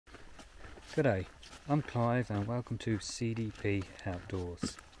G'day, I'm Clive and welcome to CDP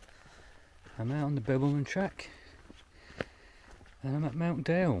Outdoors. I'm out on the Bibbulmun track and I'm at Mount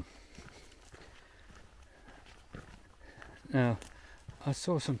Dale. Now, I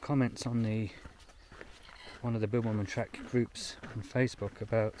saw some comments on one of the Bibbulmun track groups on Facebook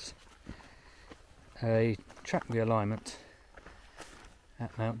about a track realignment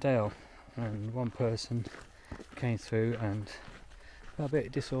at Mount Dale, and one person came through and got a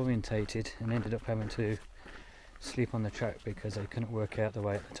bit disorientated and ended up having to sleep on the track because they couldn't work out the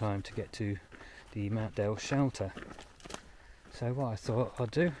way at the time to get to the Mount Dale shelter. So what I thought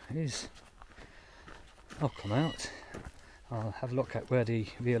I'd do is I'll come out, I'll have a look at where the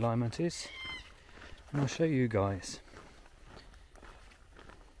realignment is, and I'll show you guys.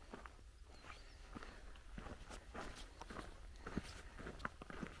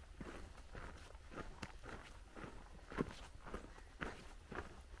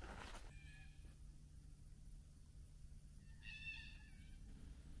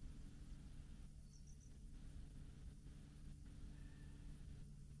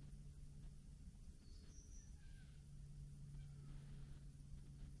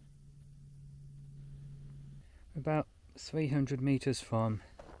 About 300 metres from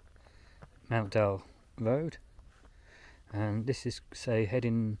Mount Dale Road, and this is, say,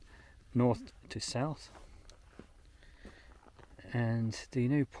 heading north to south, and the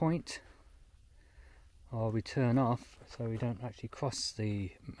new point I'll return off so we don't actually cross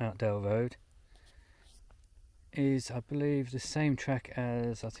the Mount Dale Road is, I believe, the same track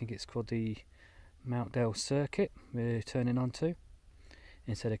as, I think it's called the Mount Dale Circuit we're turning onto,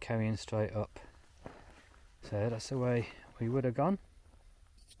 instead of carrying straight up. So that's the way we would have gone.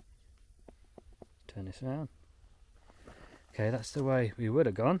 Turn this around. Okay, that's the way we would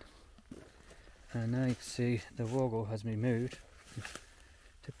have gone. And now you can see the woggle has been moved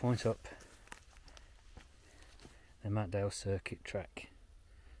to point up the Mount Dale Circuit track.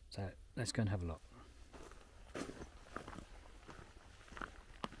 So let's go and have a look.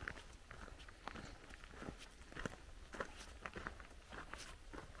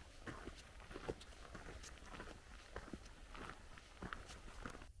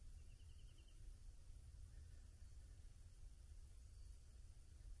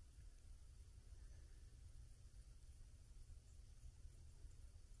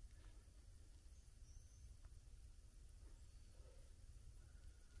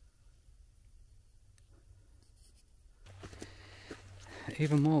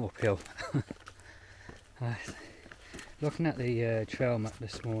 Even more uphill. Looking at the trail map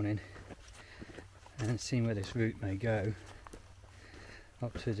this morning and seeing where this route may go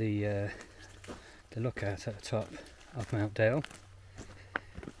up to the lookout at the top of Mount Dale,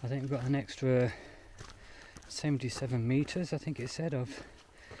 I think we've got an extra 77 metres, I think it said, of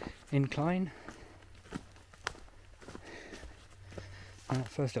incline. That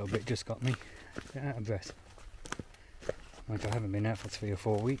first little bit just got me a bit out of breath. Like, I haven't been out for 3 or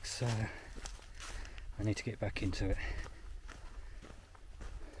 4 weeks, so I need to get back into it.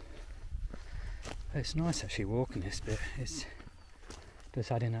 But it's nice actually walking this bit. It's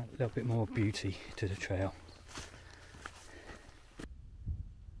just adding that little bit more beauty to the trail.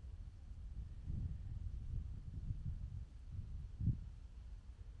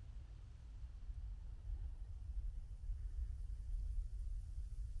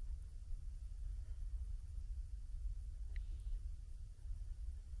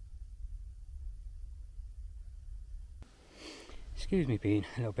 Excuse me being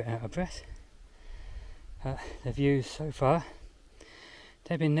a little bit out of breath. The views so far,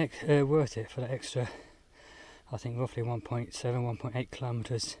 they've been worth it for that extra, I think roughly 1.8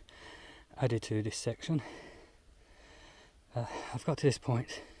 kilometres added to this section. I've got to this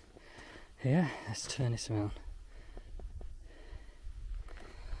point here. Let's turn this around.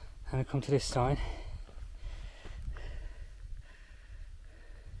 And I come to this side.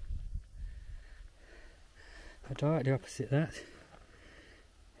 Directly opposite that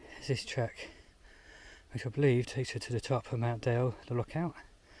is this track, which I believe takes you to the top of Mount Dale, the lookout.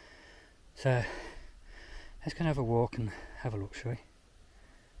 So let's go and have a walk and have a look, shall we?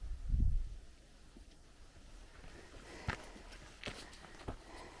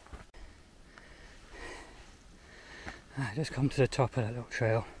 I just come to the top of that little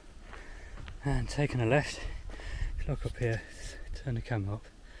trail and taking a left. If you look up here, turn the camera up,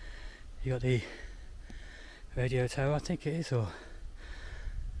 you got the radio tower, I think it is, or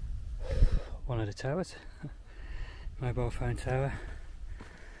one of the towers, mobile phone tower,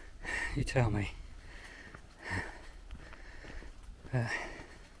 you tell me. Yeah,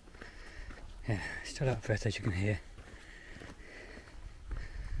 still out of breath, as you can hear.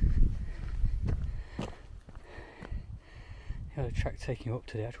 The other track taking you up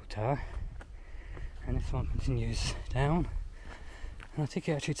to the actual tower, and this one continues down, and I think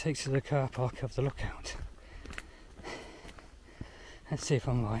it actually takes you to the car park of the lookout. Let's see if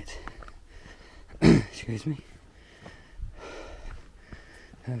I'm right. Excuse me.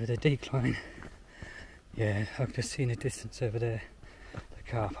 Over the decline. Yeah, I've just seen a distance over there, the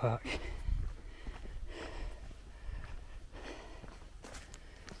car park.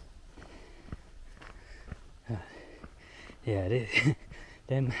 Yeah,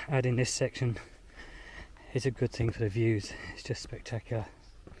 them adding this section is a good thing for the views. It's just spectacular.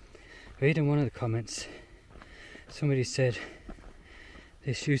 Reading one of the comments, somebody said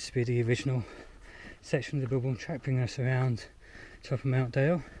this used to be the original section of the Bibbulmun track, bringing us around top of Mount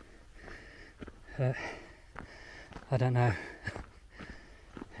Dale. I don't know.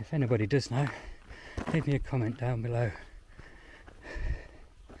 If anybody does know, leave me a comment down below.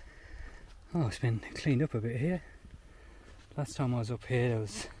 Oh, it's been cleaned up a bit here. Last time I was up here there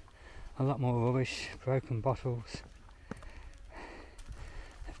was a lot more rubbish, broken bottles.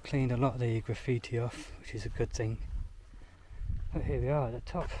 They've cleaned a lot of the graffiti off, which is a good thing. But here we are at the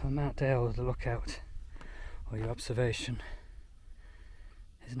top of Mount Dale, the lookout, or your observation.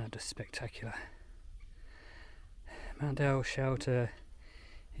 Isn't that just spectacular? Mount Dale shelter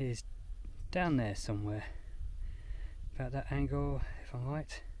is down there somewhere, about that angle, if I'm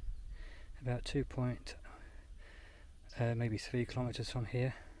right, about maybe 3 kilometres from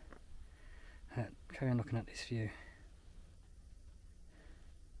here. Carry on looking at this view.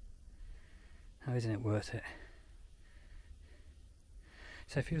 Now, isn't it worth it?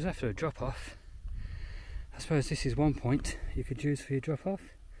 So if you was after a drop off, I suppose this is one point you could use for your drop off.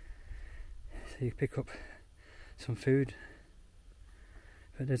 So you pick up some food,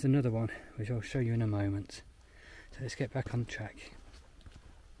 but there's another one which I'll show you in a moment. So let's get back on track.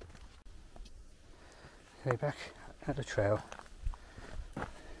 Okay, back at the trail,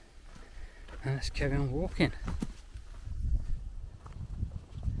 and let's carry on walking.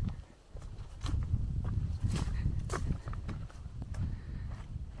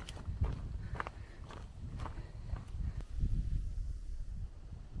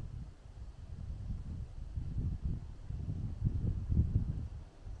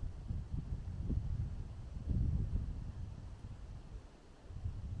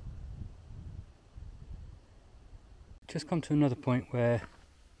 Just come to another point where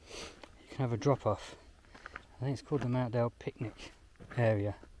you can have a drop off. I think it's called the Mount Dale picnic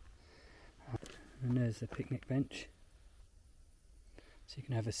area, and there's the picnic bench, so you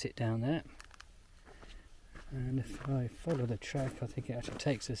can have a sit down there. And if I follow the track, I think it actually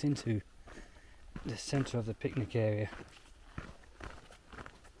takes us into the centre of the picnic area.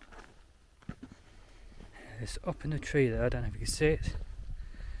 It's up in the tree there, I don't know if you can see it,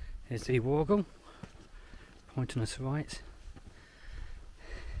 is the wargle pointing us right.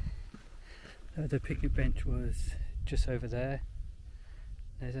 The picnic bench was just over there.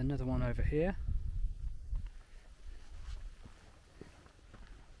 There's another one over here.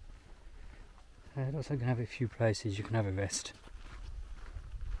 It also can have a few places you can have a rest.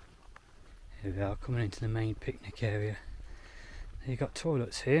 Here we are, coming into the main picnic area. You've got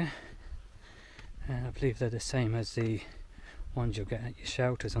toilets here, and I believe they're the same as the ones you'll get at your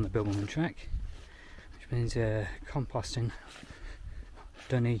shelters on the Bibbulmun track. Means composting,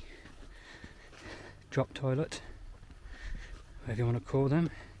 dunny, drop toilet, whatever you want to call them,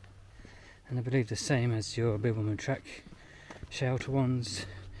 and I believe the same as your Bibbulmun track shelter ones,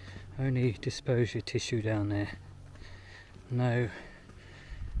 only dispose your tissue down there. No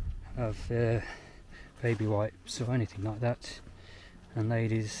of baby wipes or anything like that. And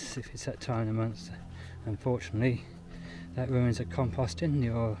ladies, if it's that time of the month, unfortunately that ruins the composting,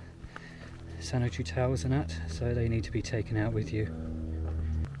 your sanitary towels and that, so they need to be taken out with you.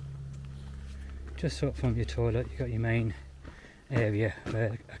 Just up from your toilet you've got your main area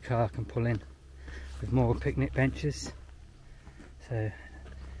where a car can pull in with more picnic benches. So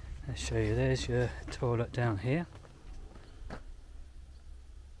let's show you, there's your toilet down here,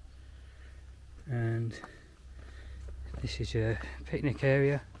 and this is your picnic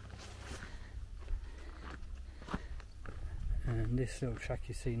area. And this little track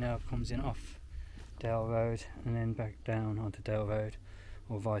you see now comes in off Dale Road and then back down onto Dale Road,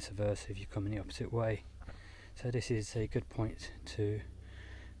 or vice versa if you come in the opposite way. So this is a good point to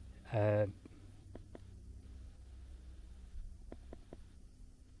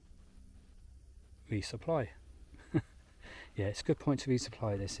resupply. Yeah, it's a good point to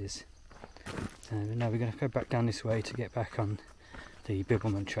resupply, this is. So now we're going to go back down this way to get back on the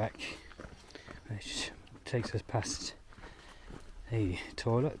Bibbulmun track, which takes us past the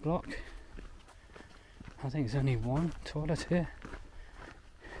toilet block, I think there's only one toilet here.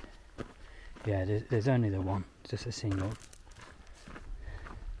 Yeah, there's only the one, just a single.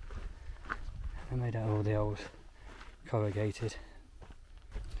 I made out all the old corrugated.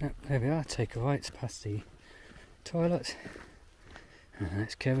 Yep, there we are, take a right, it's past the toilet. And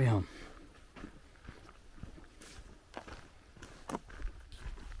let's carry on.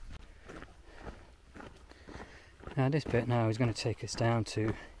 Now this bit now is going to take us down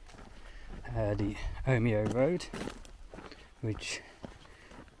to the Omeo Road, which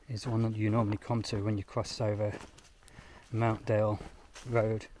is one that you normally come to when you cross over Mount Dale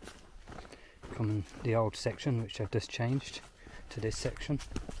Road, coming the old section, which I've just changed to this section.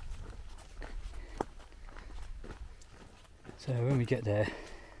 So when we get there,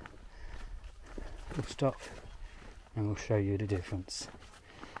 we'll stop and we'll show you the difference,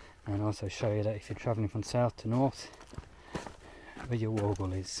 and also show you that if you're travelling from south to north, where your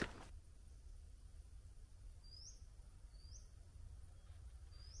warble is.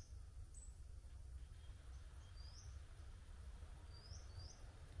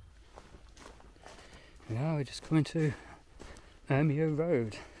 Now we're just coming to Omeo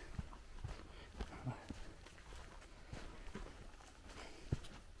Road.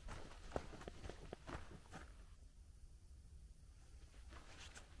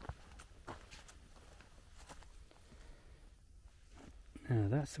 Now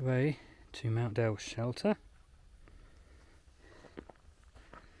that's the way to Mount Dale Shelter.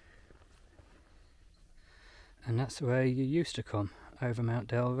 And that's the way you used to come, over Mount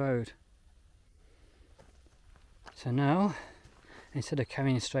Dale Road. So now, instead of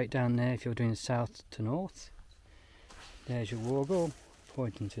carrying straight down there if you're doing south to north, there's your wargle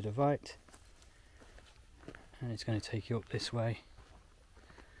pointing to the right, and it's going to take you up this way,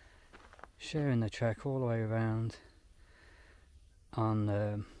 sharing the track all the way around on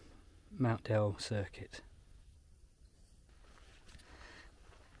the Mount Dale circuit.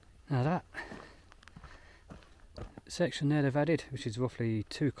 Now that section there they've added, which is roughly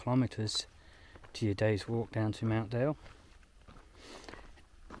 2 kilometres to your day's walk down to Mount Dale,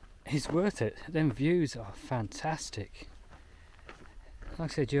 is worth it. Them views are fantastic.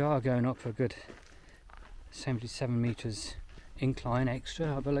 Like I said, you are going up a good 77 metres incline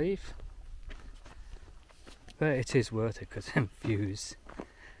extra, I believe, but it is worth it because them views,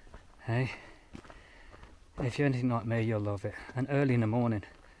 hey, if you're anything like me, you'll love it. And early in the morning,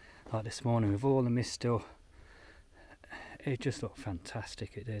 like this morning with all the mist still, it just looked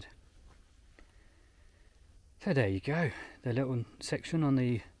fantastic, it did. So there you go, the little section on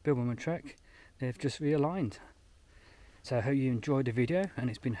the Bibbulmun track, they've just realigned. So I hope you enjoyed the video and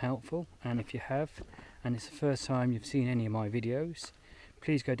it's been helpful, and if you have, and it's the first time you've seen any of my videos,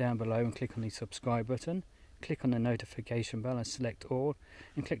 please go down below and click on the subscribe button, click on the notification bell and select all,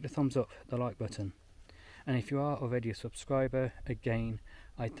 and click the thumbs up, the like button. And if you are already a subscriber, again,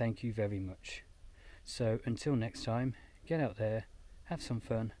 I thank you very much. So until next time, get out there, have some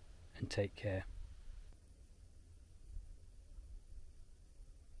fun, and take care.